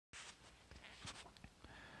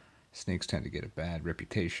snakes tend to get a bad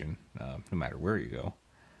reputation, no matter where you go.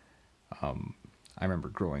 I remember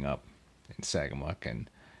growing up in Sagamuk, and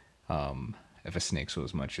if a snake so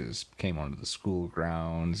as much as came onto the school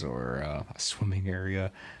grounds or a swimming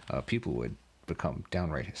area, people would become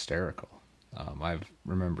downright hysterical. I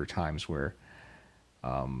remember times where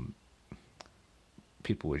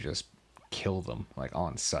people would just kill them like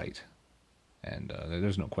on sight, and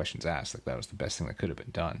there's no questions asked. Like that was the best thing that could have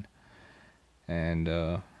been done. And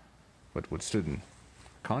what stood in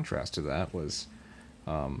contrast to that was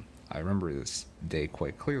I remember this day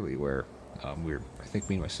quite clearly where I think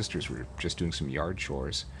me and my sisters were just doing some yard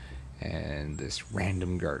chores, and this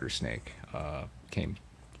random garter snake came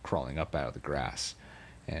crawling up out of the grass,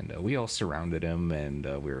 and we all surrounded him, and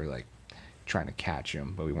we were like trying to catch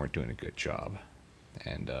him, but we weren't doing a good job.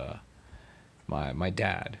 And my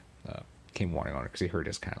dad came wandering on it because he heard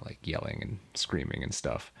us kind of like yelling and screaming and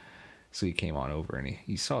stuff. So he came on over, and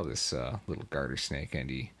he saw this little garter snake, and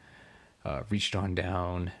he reached on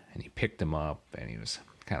down and he picked him up, and he was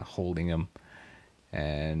kind of holding him,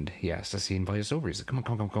 and he asked us, he invited us over. He's like,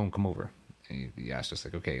 come over. And he asked us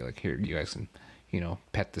like, okay, like here, you guys can,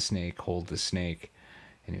 pet the snake, hold the snake.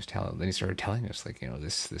 And then he started telling us like,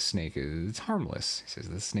 this snake it's harmless. He says,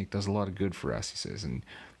 this snake does a lot of good for us. He says, and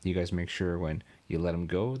you guys make sure when you let him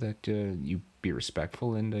go that you be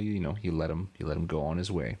respectful, and you let him go on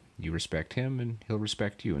his way. You respect him, and he'll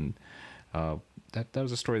respect you. And that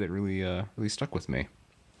was a story that really stuck with me.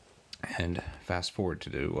 And fast forward to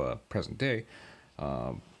the present day,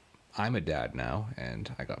 I'm a dad now,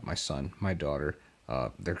 and I got my son, my daughter.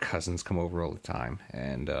 Their cousins come over all the time,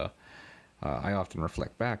 and I often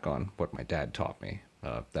reflect back on what my dad taught me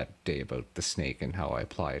that day about the snake and how I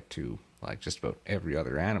apply it to like just about every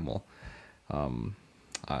other animal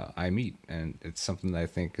I meet, and it's something that I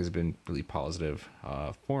think has been really positive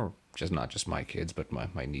for not just my kids, but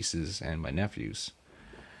my nieces and my nephews.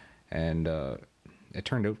 And it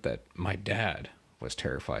turned out that my dad was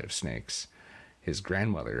terrified of snakes. His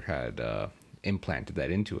grandmother had implanted that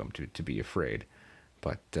into him to be afraid,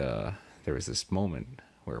 but there was this moment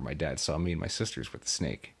where my dad saw me and my sisters with the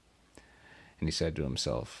snake, and he said to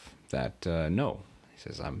himself that no, he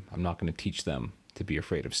says, I'm not going to teach them to be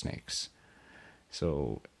afraid of snakes.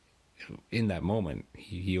 So in that moment,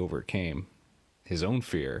 he overcame his own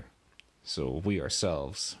fear, so we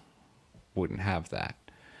ourselves wouldn't have that.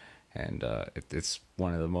 And it's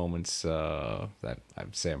one of the moments that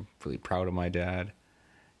I'd say I'm really proud of my dad,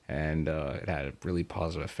 and it had a really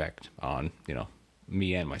positive effect on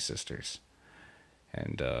me and my sisters.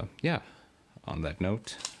 And yeah, on that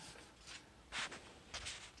note,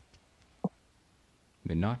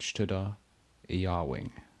 Minaachtoodaa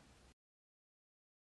Eyaawying.